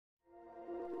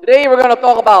Today we're going to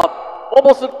talk about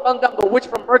Mobile Suit Gundam, The Witch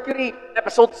from Mercury,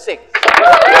 Episode 6. I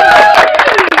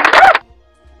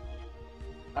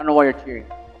don't know why you're cheering.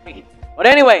 But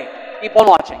anyway, keep on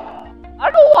watching. I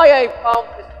don't know why I found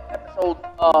this episode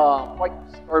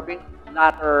quite disturbing,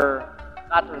 latter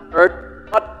third,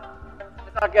 but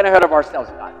let's not get ahead of ourselves,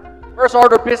 guys. First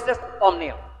order business, the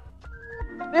thumbnail.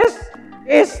 This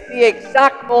is the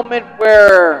exact moment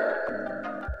where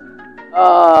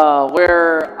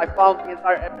I found the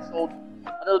entire episode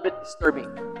a little bit disturbing.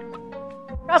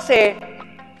 Kasi,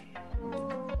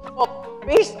 well,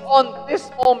 based on this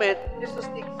moment, this was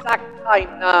the exact time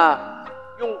na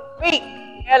yung fake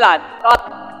Elan got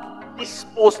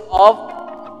disposed of.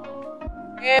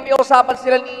 Eh, may usapan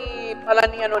sila ni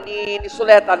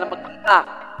Suleta na magkita.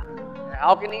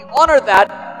 How can he honor that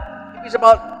if he's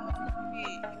about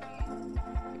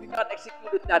if he got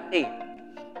executed that day?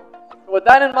 So with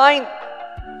that in mind,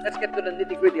 let's get to the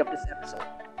nitty-gritty of this episode.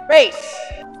 Base!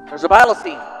 There's a battle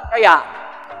scene. Kaya,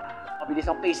 mabilis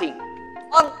ang pacing.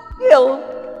 Until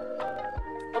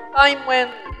the time when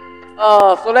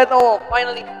Soleto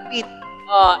finally beat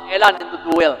Elan in the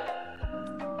duel.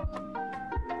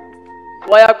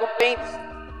 Do I have complaints?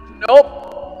 Nope.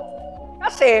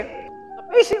 Kasi, the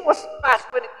pacing was fast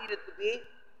when it needed to be,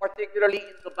 particularly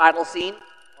in the battle scene,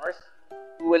 of course,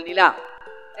 duel nila.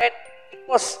 And it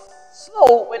was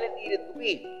slow when it needed to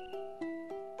be,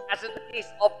 as in the case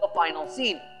of the final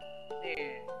scene.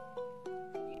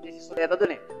 Hindi si Soleta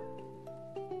dun eh.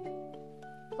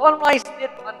 Sunrise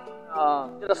did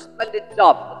a splendid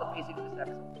job with the pacing of this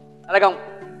episode. Talagang,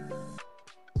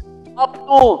 up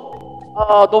to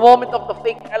the moment of the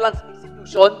fake Elan's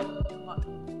execution,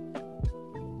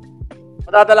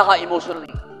 madadala ka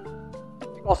emotionally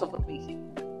because of the pacing.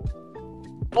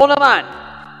 So naman,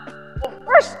 the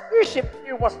first leadership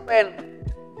here was when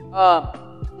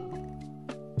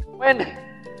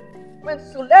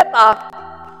Suleta,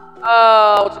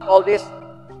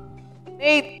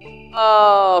 made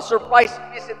surprise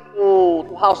visit to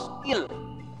House Hill,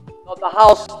 the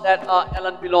house that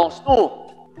Elan belongs to.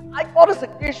 I call this a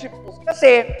leadership boost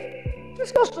kasi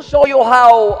this goes to show you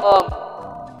how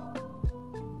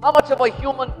much of a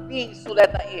human being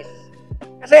Suleta is.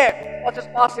 Kasi, as much as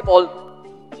possible,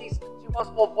 she wants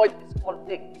to avoid this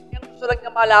conflict. Yung gusto lang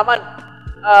niya malaman,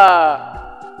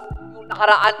 yung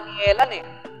nakaraan ni Elan eh.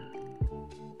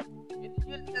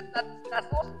 That's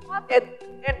also spotted,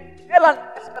 and Elan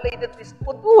escalated this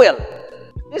to a duel.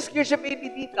 This gearship may be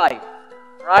D-type,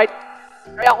 right?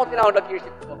 Kaya ako tinawag na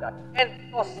gearship ito, guys. And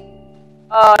because,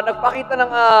 nagpakita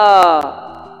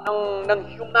ng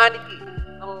humanity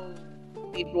ng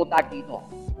main protag dito.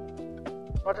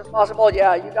 As much as possible,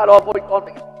 yeah, you gotta avoid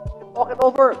conflict. Talk it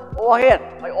over, go ahead,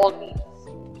 by all means.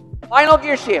 Final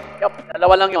gear shift, yep,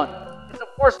 dalawa lang yon. It's of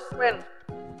course when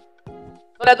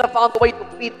Soleta found a way to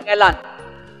beat Elan.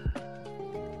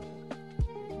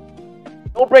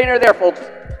 No brainer there, folks.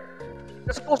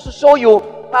 This goes to show you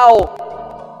how,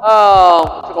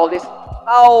 how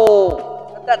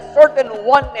that certain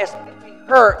oneness between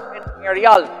her and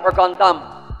Ariel or Gundam.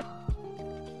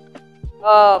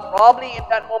 Probably in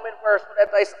that moment where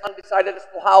Soleta is undecided as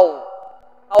to how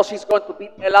she's going to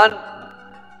beat Elan,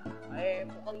 ay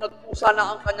mukhang nagpusa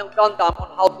na ang kanyang Gundam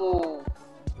on how to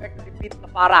effectively beat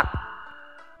the Parak.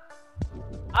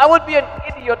 I would be an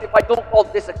idiot if I don't call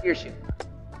this a gear shift.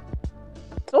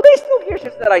 So these two gear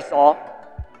shifts that I saw,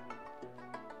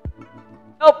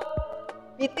 nope,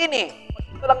 bitin eh.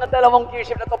 Ito lang ang dalawang gear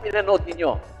shift na ito pinanood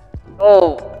ninyo.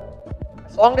 So, I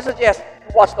strongly suggest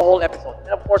you watch the whole episode.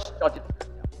 And of course, judge it for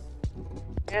yourself.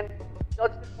 And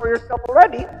judge it for yourself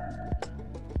already.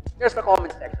 Here's the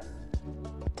comment section.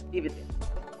 Leave it in.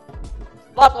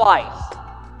 Plot-wise,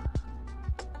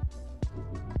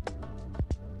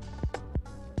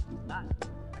 that's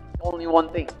only one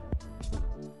thing.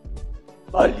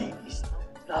 Malinis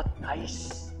ng plot,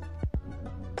 guys.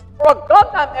 For a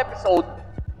Gundam episode,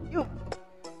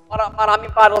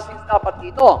 maraming battle scenes dapat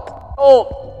dito. So,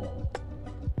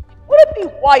 would it be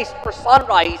wise for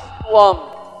Sunrise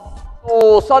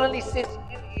to suddenly cinch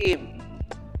in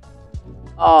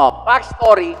a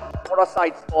backstory or a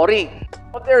side story?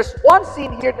 But there's one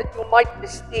scene here that you might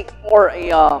mistake for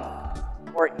a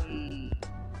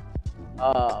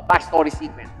backstory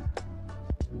sequence.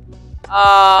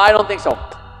 I don't think so.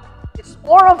 It's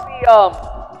more of the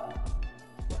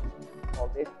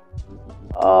it's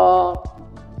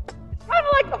kind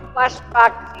of like the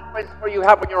flashback sequence where you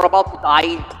have when you're about to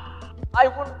die. I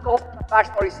wouldn't call it a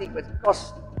backstory sequence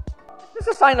because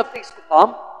this is a sign of things to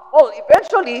come. Well,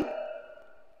 eventually,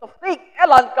 the fake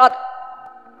Elan got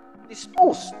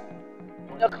disposed.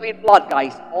 Only a clean blood,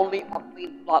 guys. Only a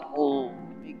clean blood will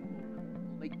make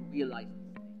make you realize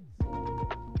these things.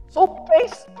 So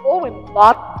based on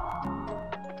plot,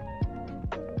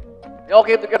 they all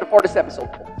came together for this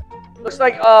episode. Looks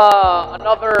like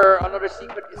another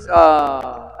secret is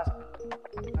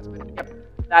has been kept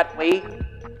that way,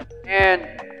 and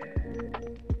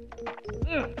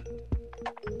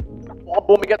mukhang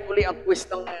bumigat uli ang twist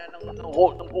ng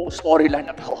whole storyline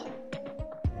na to.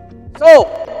 So,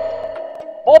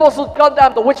 Mobile Suit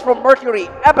Gundam: The Witch from Mercury,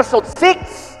 Episode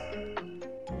 6.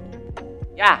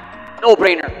 Yeah,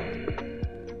 no-brainer.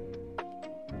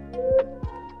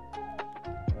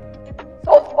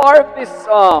 So far, this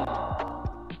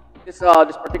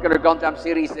particular Gundam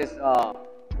series is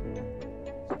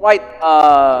quite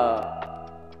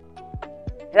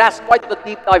it has quite the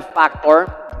deep dive factor.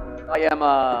 I am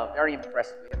very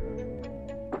impressed with it.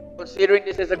 Considering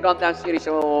this is a Gundam series,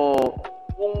 so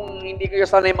kung hindi kayo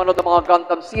sanay manood ng mga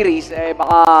Gundam series, eh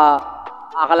baka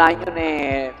akalain nyo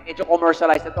medyo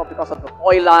commercialized ito because of the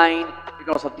toy line,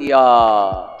 because of the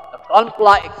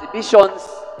Gunpla exhibitions,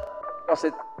 because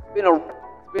it's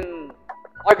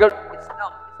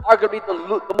arguably the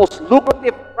most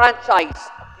lucrative franchise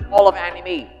in all of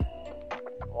anime.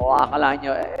 O akalain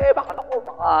nyo,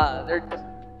 baka they're just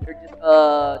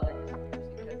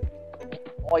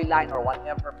toy line or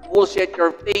whatever bullshit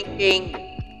you're thinking.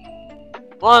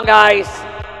 Come on, guys.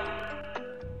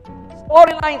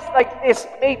 Storylines like this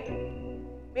made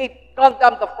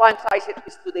Gundam the franchise it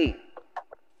is today.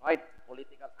 Right?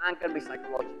 Political angle, may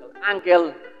psychological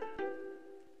angle.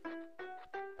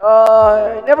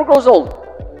 It never grows old.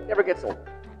 It never gets old.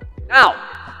 Now,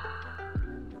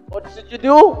 what should you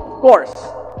do? Of course,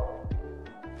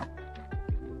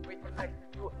 wait for the next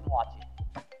review and watch it.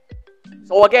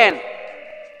 So again,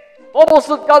 Mobile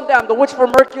Suit Gundam: The Witch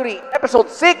from Mercury, Episode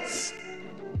 6.